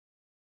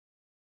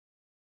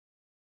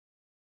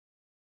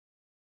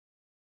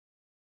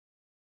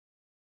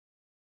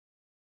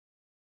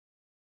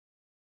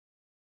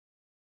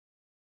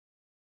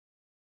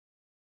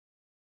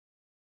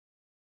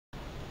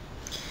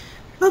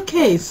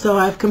Okay, so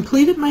I've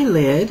completed my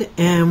lid,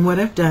 and what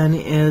I've done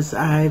is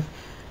I've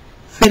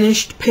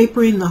finished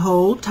papering the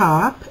whole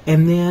top,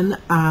 and then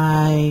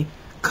I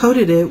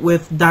coated it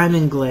with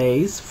diamond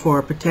glaze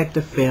for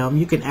protective film.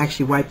 You can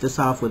actually wipe this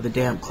off with a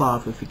damp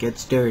cloth if it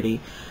gets dirty.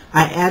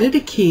 I added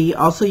a key,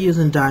 also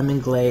using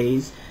diamond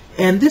glaze,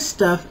 and this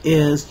stuff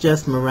is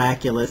just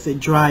miraculous. It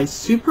dries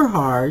super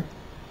hard,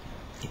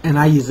 and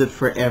I use it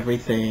for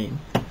everything.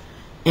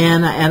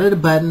 And I added a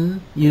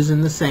button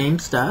using the same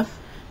stuff,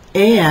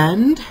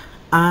 and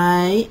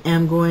I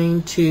am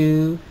going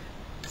to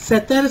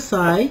set that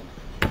aside.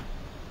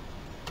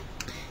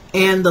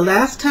 And the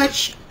last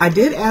touch, I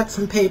did add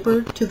some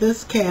paper to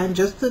this can,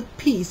 just a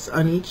piece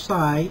on each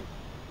side,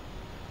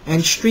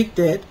 and streaked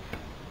it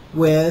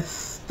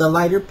with the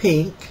lighter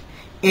pink.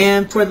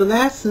 And for the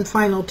last and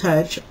final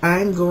touch,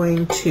 I'm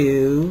going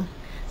to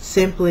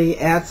simply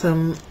add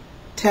some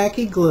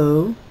tacky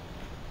glue,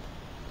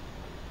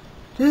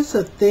 just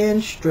a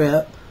thin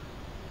strip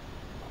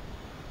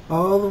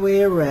all the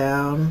way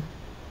around.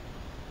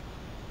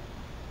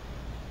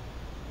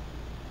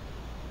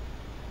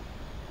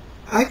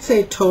 I'd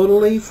say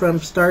totally from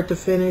start to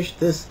finish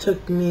this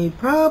took me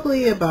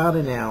probably about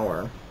an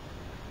hour,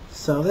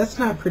 so that's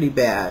not pretty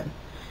bad.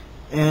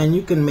 And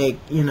you can make,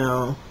 you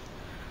know,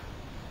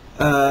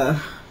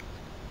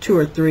 2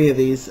 or 3 of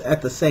these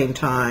at the same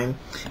time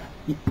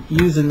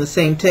using the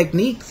same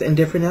techniques and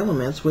different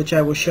elements, which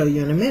I will show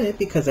you in a minute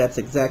because that's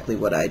exactly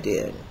what I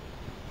did.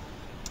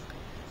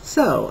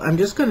 So I'm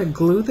just going to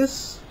glue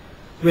this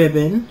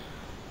ribbon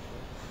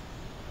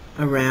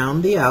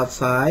around the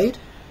outside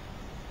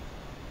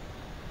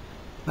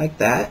like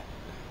that.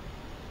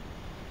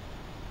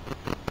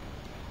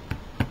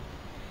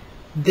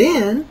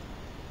 Then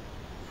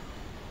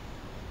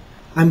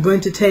I'm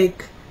going to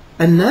take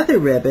another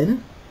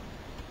ribbon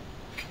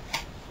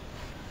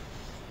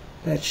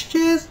that's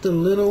just a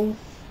little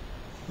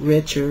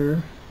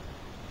richer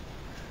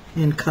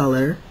in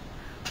color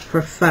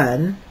for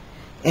fun,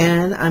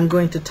 and I'm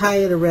going to tie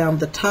it around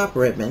the top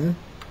ribbon,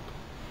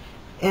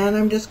 and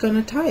I'm just going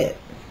to tie it.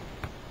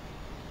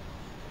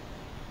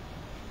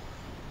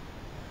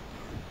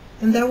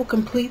 And that will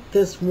complete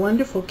this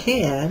wonderful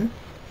can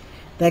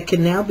that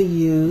can now be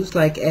used,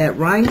 like add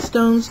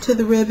rhinestones to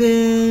the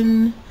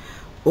ribbon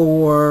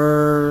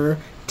or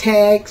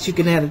tags. You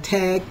can add a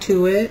tag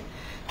to it,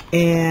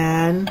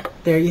 and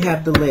there you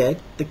have the lid.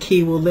 The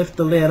key will lift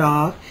the lid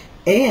off,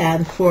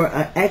 and for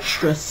an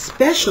extra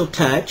special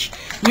touch,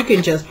 you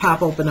can just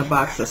pop open a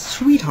box of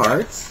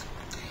sweethearts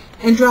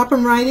and drop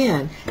them right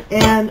in.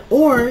 And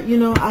or, you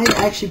know, I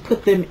actually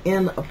put them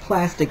in a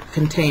plastic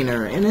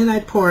container, and then I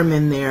pour them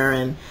in there,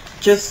 and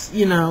just,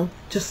 you know,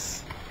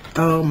 just,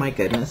 oh my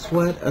goodness,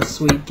 what a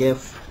sweet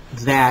gift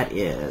that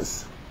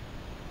is.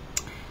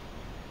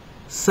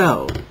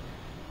 So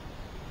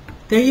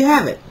there you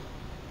have it.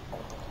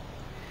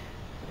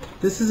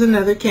 This is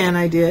another can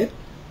I did.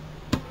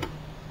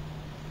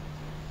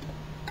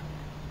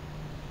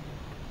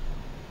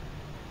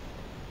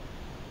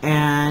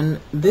 And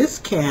this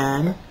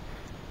can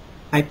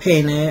I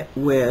painted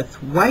with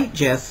white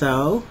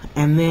gesso,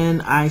 and then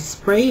I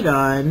sprayed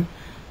on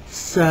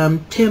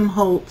some Tim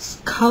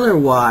Holtz color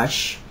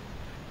wash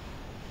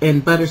in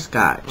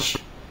butterscotch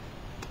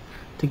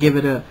to give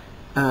it a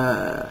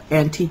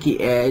antique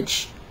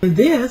edge. And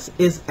this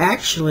is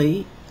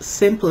actually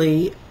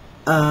simply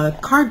a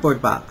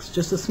cardboard box,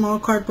 just a small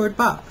cardboard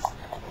box,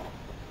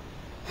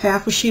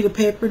 half a sheet of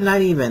paper, not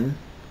even,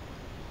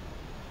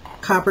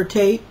 copper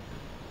tape,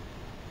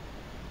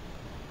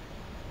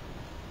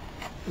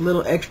 a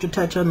little extra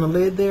touch on the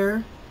lid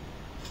there,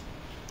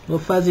 little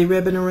fuzzy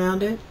ribbon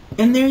around it,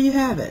 and there you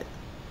have it.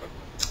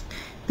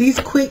 These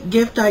quick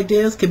gift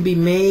ideas can be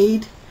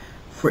made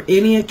for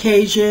any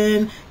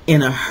occasion,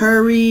 in a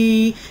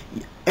hurry.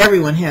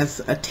 Everyone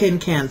has a tin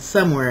can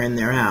somewhere in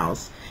their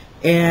house,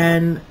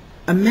 and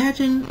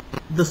imagine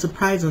the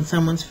surprise on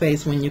someone's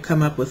face when you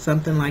come up with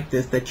something like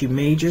this that you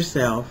made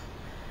yourself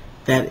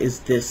that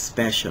is this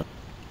special.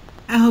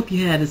 I hope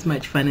you had as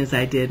much fun as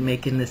I did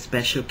making this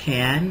special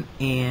can,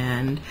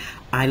 and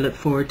I look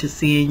forward to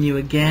seeing you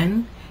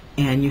again,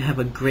 and you have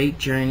a great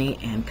journey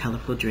and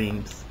colorful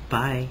dreams.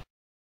 Bye.